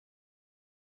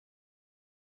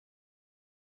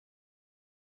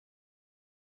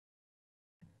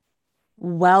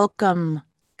Welcome,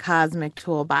 Cosmic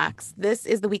Toolbox. This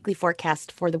is the weekly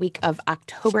forecast for the week of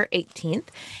October 18th.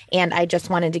 And I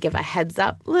just wanted to give a heads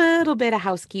up, little bit of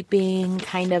housekeeping,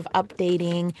 kind of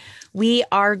updating. We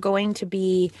are going to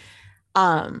be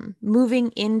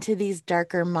moving into these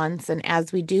darker months. And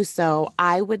as we do so,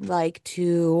 I would like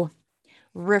to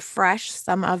refresh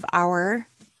some of our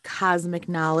cosmic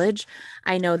knowledge.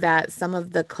 I know that some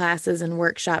of the classes and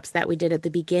workshops that we did at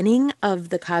the beginning of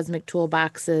the Cosmic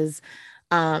Toolboxes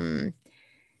um,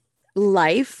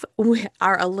 life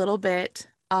are a little bit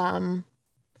not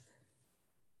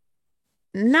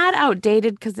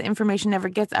outdated because the information never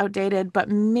gets outdated, but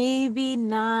maybe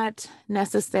not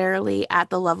necessarily at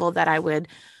the level that I would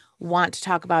want to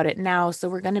talk about it now. So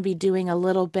we're going to be doing a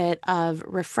little bit of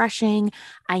refreshing.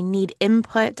 I need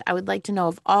input. I would like to know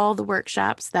of all the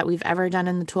workshops that we've ever done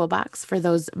in the toolbox for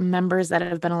those members that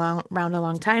have been around a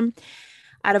long time.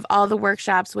 Out of all the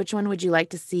workshops, which one would you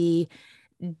like to see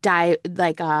dive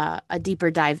like a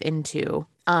deeper dive into?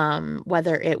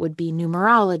 Whether it would be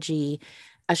numerology,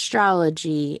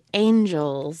 astrology,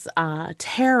 angels,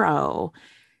 tarot,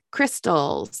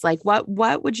 crystals, like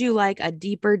what would you like a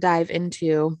deeper dive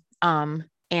into?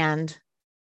 And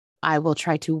I will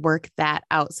try to work that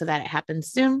out so that it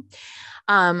happens soon.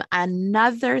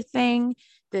 Another thing,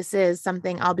 this is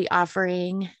something I'll be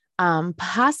offering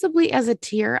possibly as a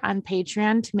tier on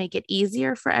Patreon to make it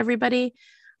easier for everybody,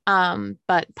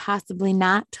 but possibly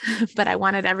not. But I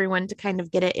wanted everyone to kind of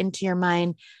get it into your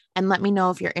mind and let me know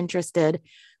if you're interested.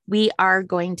 We are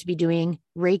going to be doing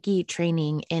Reiki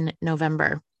training in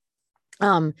November.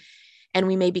 Um, and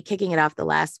we may be kicking it off the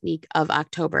last week of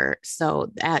October.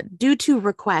 So due to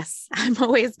requests, I'm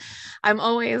always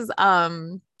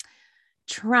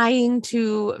trying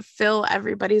to fill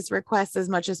everybody's requests as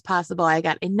much as possible. I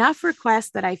got enough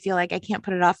requests that I feel like I can't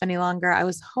put it off any longer. I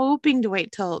was hoping to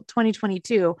wait till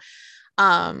 2022.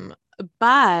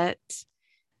 But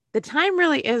the time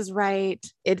really is right.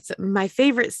 It's my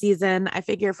favorite season. I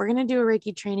figure if we're going to do a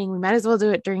Reiki training, we might as well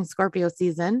do it during Scorpio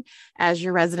season as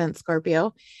your resident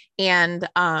Scorpio. And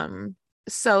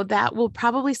so that will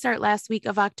probably start last week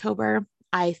of October.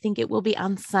 I think it will be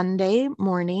on Sunday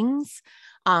mornings,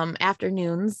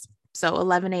 afternoons. So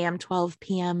 11 a.m., 12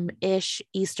 p.m. ish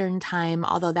Eastern time,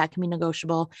 although that can be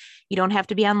negotiable. You don't have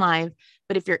to be on live.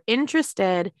 But if you're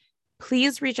interested,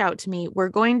 please reach out to me. We're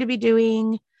going to be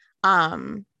doing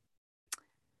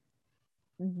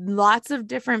lots of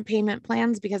different payment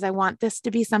plans because I want this to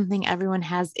be something everyone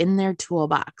has in their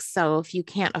toolbox. So if you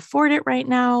can't afford it right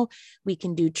now, we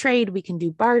can do trade, we can do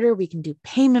barter, we can do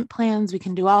payment plans, we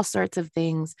can do all sorts of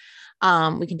things.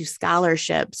 We can do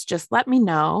scholarships. Just let me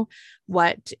know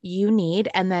what you need.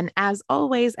 And then, as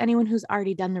always, anyone who's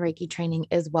already done the Reiki training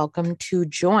is welcome to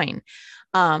join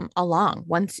along.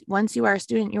 Once you are a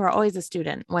student, you are always a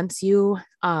student. Once you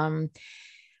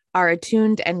are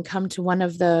attuned and come to one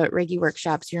of the Reiki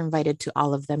workshops, you're invited to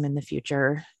all of them in the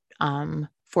future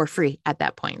for free at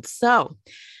that point. So,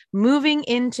 moving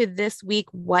into this week,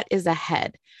 what is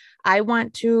ahead? I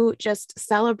want to just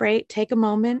celebrate, take a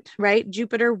moment, right?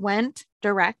 Jupiter went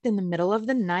direct in the middle of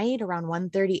the night around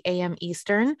 1:30 a.m.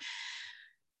 Eastern.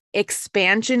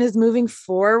 Expansion is moving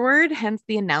forward, hence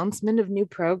the announcement of new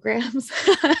programs.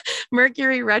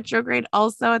 Mercury retrograde,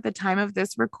 also at the time of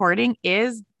this recording,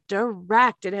 is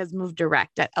direct. It has moved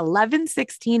direct at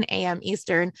 11:16 a.m.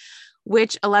 Eastern,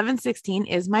 which 11:16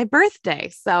 is my birthday.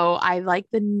 So I like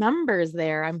the numbers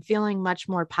there. I'm feeling much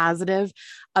more positive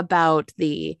about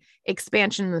the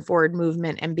expansion and the forward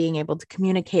movement and being able to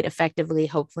communicate effectively.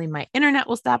 Hopefully my internet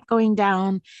will stop going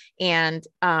down and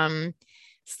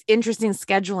interesting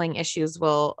scheduling issues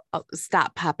will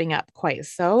stop popping up quite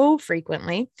so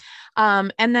frequently.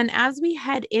 And then as we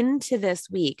head into this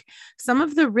week, some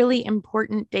of the really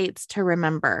important dates to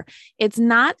remember. It's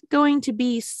not going to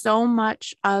be so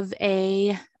much of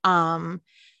a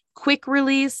quick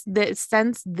release that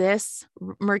since this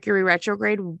Mercury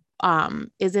retrograde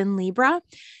is in Libra,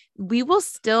 we will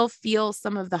still feel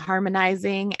some of the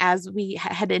harmonizing as we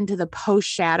head into the post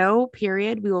shadow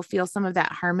period. We will feel some of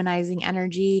that harmonizing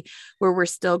energy where we're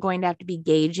still going to have to be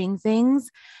gauging things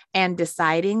and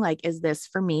deciding, like, is this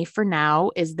for me for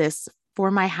now? Is this for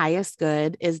my highest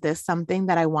good? Is this something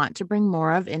that I want to bring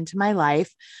more of into my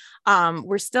life?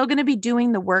 We're still going to be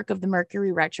doing the work of the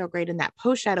Mercury retrograde in that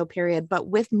post shadow period, but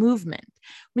with movement.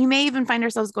 We may even find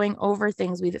ourselves going over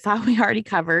things we thought we already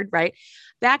covered, right?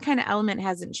 That kind of element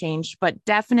hasn't changed, but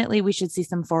definitely we should see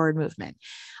some forward movement.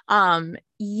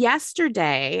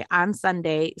 Yesterday on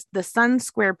Sunday, the Sun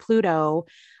square Pluto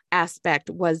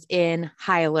aspect was in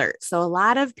high alert. So a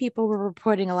lot of people were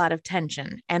reporting a lot of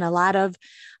tension and a lot of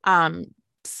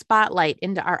spotlight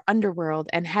into our underworld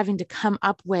and having to come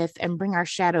up with and bring our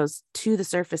shadows to the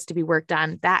surface to be worked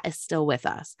on, that is still with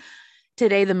us.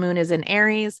 Today, the moon is in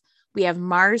Aries. We have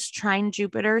Mars trine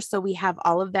Jupiter. So we have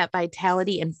all of that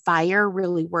vitality and fire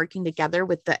really working together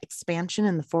with the expansion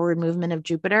and the forward movement of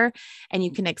Jupiter. And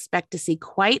you can expect to see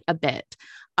quite a bit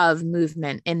of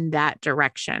movement in that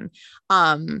direction.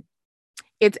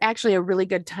 It's actually a really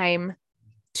good time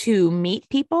to meet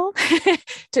people,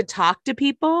 to talk to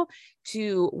people,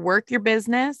 to work your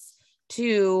business,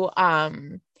 to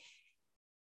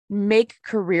make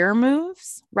career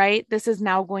moves, right? This is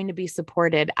now going to be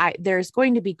supported. There's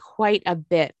going to be quite a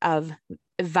bit of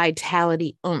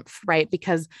vitality oomph, right?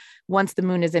 Because once the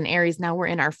moon is in Aries, now we're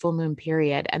in our full moon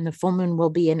period, and the full moon will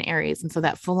be in Aries. And so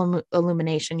that full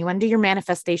illumination, you want to do your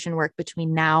manifestation work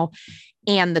between now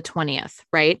and the 20th,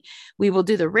 right? We will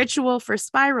do the ritual for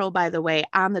spiral, by the way,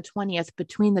 on the 20th,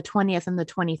 between the 20th and the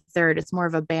 23rd. It's more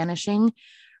of a banishing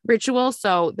ritual.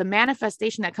 So the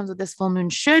manifestation that comes with this full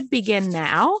moon should begin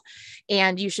now,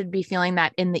 and you should be feeling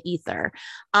that in the ether.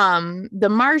 The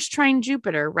Mars trine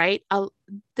Jupiter, right?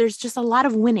 There's just a lot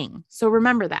of winning. So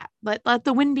remember that. Let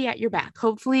the wind be at your back.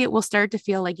 Hopefully it will start to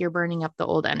feel like you're burning up the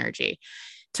old energy.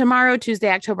 Tomorrow, Tuesday,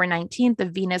 October 19th, the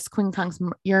Venus quincunx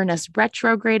Uranus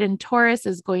retrograde in Taurus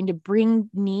is going to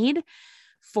bring need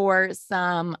for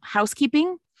some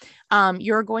housekeeping.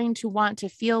 You're going to want to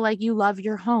feel like you love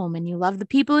your home and you love the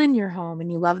people in your home and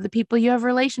you love the people you have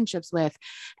relationships with.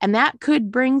 And that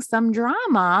could bring some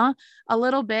drama a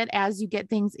little bit as you get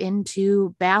things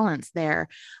into balance there.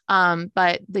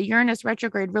 But the Uranus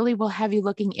retrograde really will have you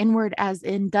looking inward, as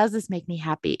in, does this make me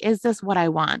happy? Is this what I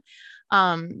want?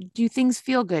 Do things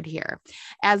feel good here?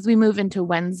 As we move into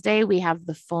Wednesday, we have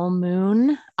the full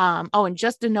moon. And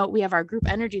just a note, we have our group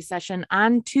energy session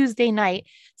on Tuesday night.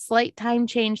 Slight time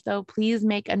change though. Please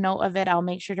make a note of it. I'll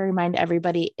make sure to remind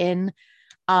everybody in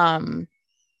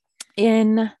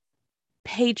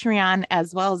Patreon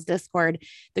as well as Discord.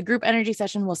 The group energy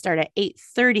session will start at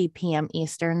 8:30 p.m.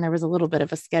 Eastern. There was a little bit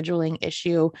of a scheduling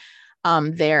issue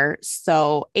there.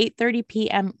 So 8:30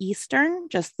 p.m. Eastern,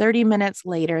 just 30 minutes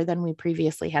later than we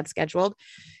previously had scheduled.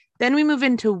 Then we move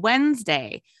into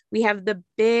Wednesday. We have the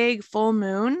big full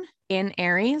moon in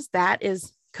Aries. That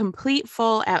is complete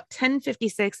full at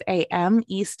 10:56 a.m.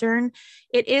 Eastern.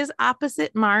 It is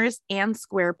opposite Mars and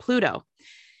square Pluto.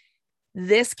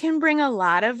 This can bring a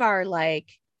lot of our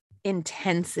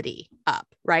intensity up,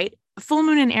 right? Full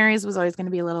moon in Aries was always going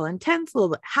to be a little intense, a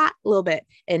little bit hot, a little bit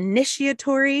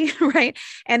initiatory, right?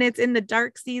 And it's in the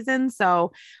dark season,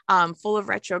 so full of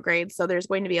retrograde. So there's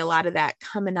going to be a lot of that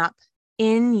coming up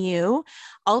in you.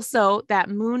 Also, that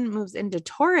moon moves into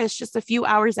Taurus just a few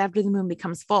hours after the moon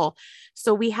becomes full.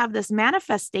 So we have this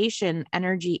manifestation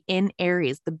energy in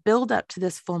Aries. The buildup to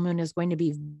this full moon is going to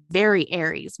be very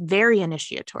Aries, very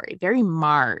initiatory, very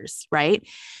Mars, right?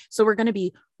 So we're going to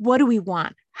be, what do we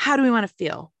want? How do we want to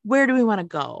feel? Where do we want to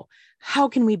go? How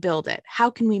can we build it?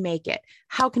 How can we make it?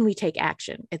 How can we take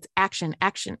action? It's action,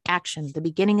 action, action. The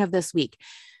beginning of this week.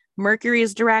 Mercury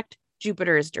is direct.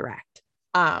 Jupiter is direct.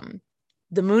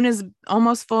 The moon is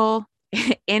almost full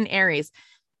in Aries.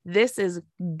 This is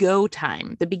go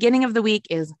time. The beginning of the week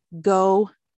is go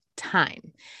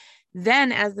time.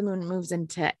 Then as the moon moves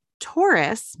into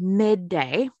Taurus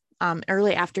midday,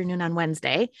 early afternoon on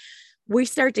Wednesday, we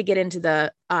start to get into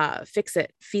the fix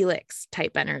it Felix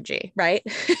type energy, right?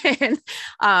 And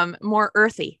more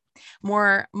earthy,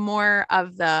 more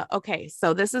of the, okay,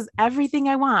 so this is everything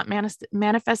I want,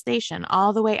 manifestation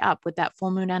all the way up with that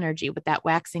full moon energy, with that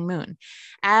waxing moon.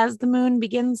 As the moon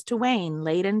begins to wane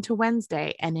late into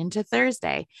Wednesday and into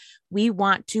Thursday, we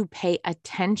want to pay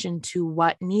attention to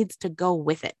what needs to go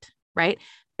with it, right?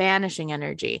 Banishing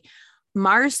energy.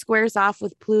 Mars squares off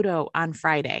with Pluto on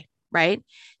Friday, right?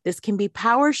 This can be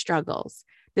power struggles.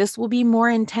 This will be more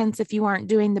intense if you aren't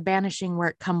doing the banishing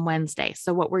work come Wednesday.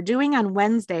 So what we're doing on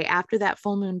Wednesday after that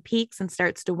full moon peaks and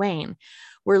starts to wane,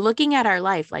 we're looking at our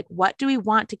life. Like, what do we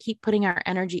want to keep putting our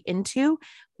energy into?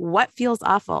 What feels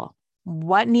awful?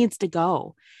 What needs to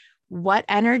go? What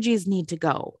energies need to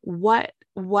go? What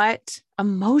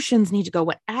emotions need to go?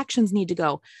 What actions need to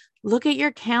go? Look at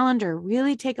your calendar,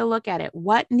 really take a look at it.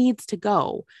 What needs to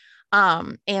go?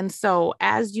 And so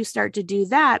as you start to do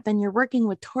that, then you're working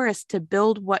with Taurus to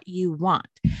build what you want.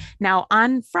 Now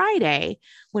on Friday,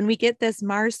 when we get this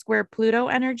Mars square Pluto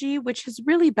energy, which has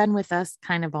really been with us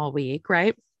kind of all week,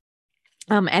 right?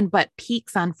 But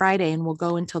peaks on Friday and will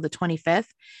go until the 25th.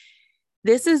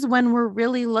 This is when we're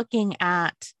really looking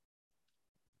at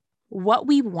what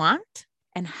we want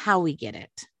and how we get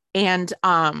it. And,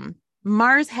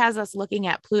 Mars has us looking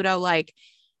at Pluto like,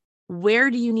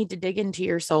 Where do you need to dig into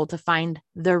your soul to find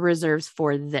the reserves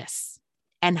for this?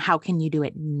 And how can you do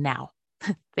it now?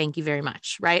 Thank you very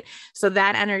much. Right. So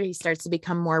that energy starts to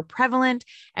become more prevalent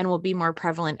and will be more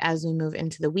prevalent as we move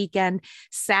into the weekend.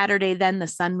 Saturday, then the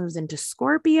sun moves into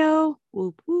Scorpio.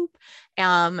 Whoop, whoop.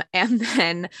 And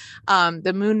then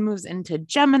the moon moves into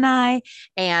Gemini.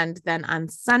 And then on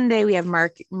Sunday, we have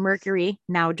Mercury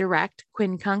now direct,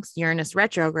 quincunx, Uranus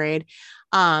retrograde.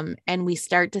 And we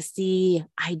start to see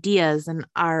ideas and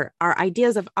our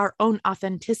ideas of our own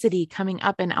authenticity coming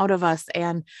up and out of us,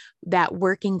 and that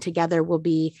working together will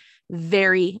be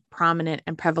very prominent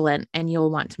and prevalent, and you'll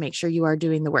want to make sure you are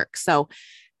doing the work. So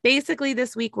basically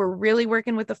this week, we're really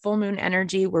working with the full moon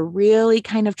energy. We're really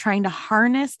kind of trying to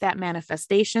harness that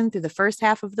manifestation through the first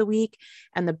half of the week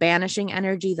and the banishing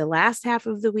energy the last half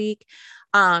of the week.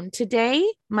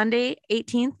 Today, Monday,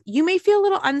 18th, you may feel a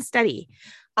little unsteady.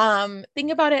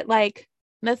 Think about it like,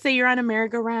 let's say you're on a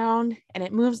merry-go-round and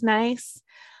it moves nice.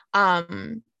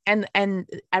 And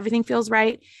everything feels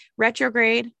right.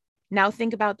 Retrograde. Now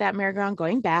think about that merry-go-round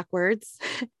going backwards,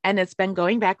 and it's been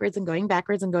going backwards and going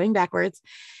backwards and going backwards.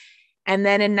 And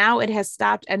now it has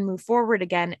stopped and moved forward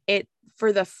again.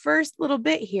 For the first little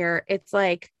bit here, it's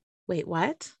like, wait,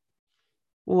 what?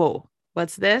 Whoa,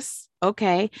 what's this?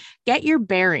 Okay. Get your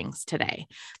bearings today.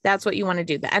 That's what you want to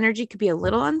do. The energy could be a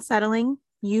little unsettling.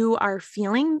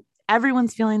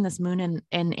 Everyone's feeling this moon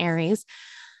in Aries.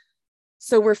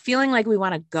 So we're feeling like we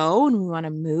want to go and we want to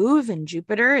move, and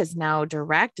Jupiter is now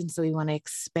direct. And so we want to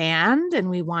expand and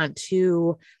we want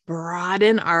to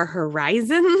broaden our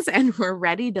horizons, and we're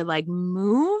ready to like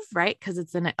move, right? Because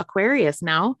it's in Aquarius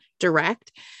now,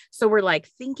 direct. So we're like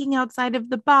thinking outside of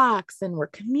the box and we're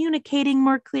communicating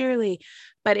more clearly,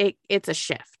 but it's a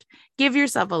shift. Give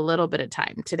yourself a little bit of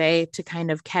time today to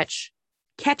kind of catch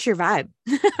your vibe.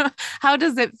 How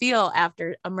does it feel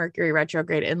after a Mercury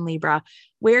retrograde in Libra?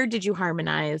 Where did you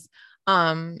harmonize?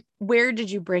 Where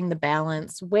did you bring the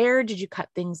balance? Where did you cut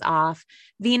things off?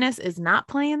 Venus is not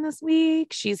playing this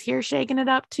week. She's here shaking it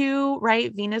up too,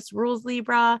 right? Venus rules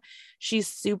Libra. She's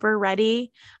super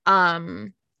ready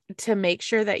to make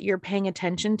sure that you're paying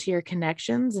attention to your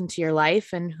connections and to your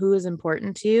life and who is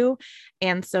important to you.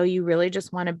 And so you really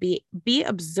just want to be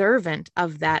observant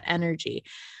of that energy.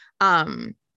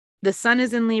 The sun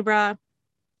is in Libra,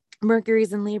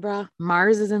 Mercury's in Libra,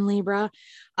 Mars is in Libra.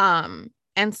 And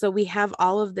so we have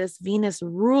all of this Venus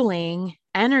ruling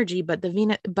energy, but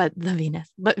Venus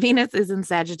is in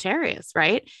Sagittarius,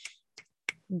 right?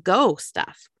 Go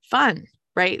stuff, fun,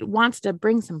 right? Wants to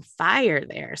bring some fire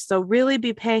there. So really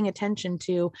be paying attention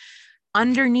to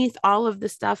underneath all of the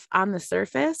stuff on the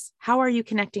surface. How are you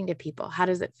connecting to people? How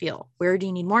does it feel? Where do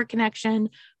you need more connection?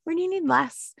 Where do you need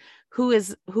less? Who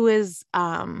is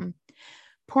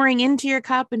pouring into your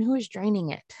cup and who is draining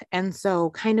it? And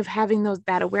so kind of having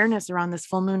that awareness around this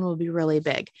full moon will be really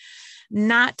big.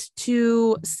 Not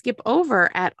to skip over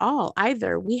at all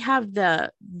either. We have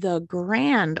the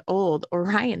grand old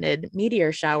Orionid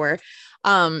meteor shower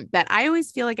that I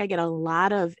always feel like I get a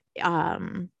lot of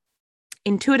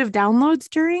intuitive downloads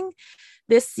during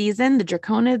this season. The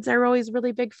Draconids are always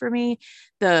really big for me.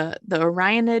 The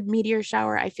Orionid meteor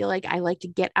shower, I feel like I like to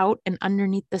get out and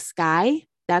underneath the sky.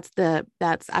 That's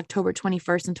October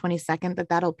 21st and 22nd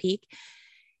that'll peak.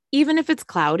 Even if it's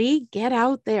cloudy, get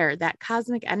out there. That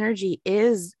cosmic energy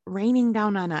is raining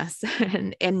down on us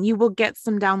and you will get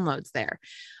some downloads there.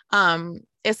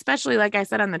 Especially like I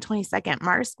said, on the 22nd,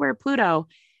 Mars square Pluto,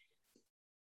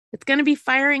 it's going to be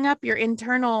firing up your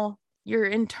internal,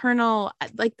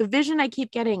 like the vision I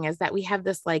keep getting is that we have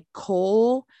this like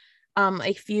coal.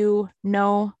 If you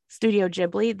know Studio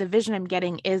Ghibli, the vision I'm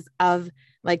getting is of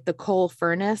like the coal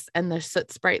furnace and the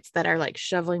soot sprites that are like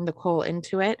shoveling the coal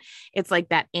into it. It's like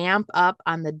that amp up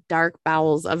on the dark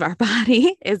bowels of our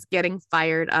body is getting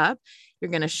fired up.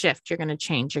 You're going to shift, you're going to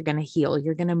change, you're going to heal,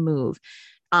 you're going to move.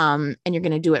 And you're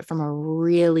going to do it from a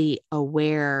really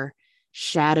aware,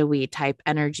 shadowy type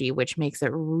energy, which makes it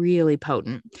really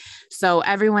potent. So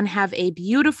everyone have a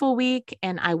beautiful week,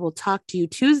 and I will talk to you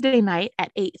Tuesday night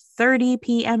at 8:30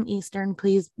 p.m. Eastern.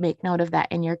 Please make note of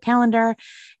that in your calendar,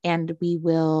 and we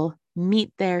will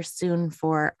meet there soon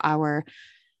for our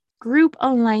group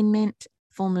alignment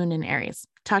full moon in Aries.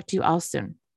 Talk to you all soon.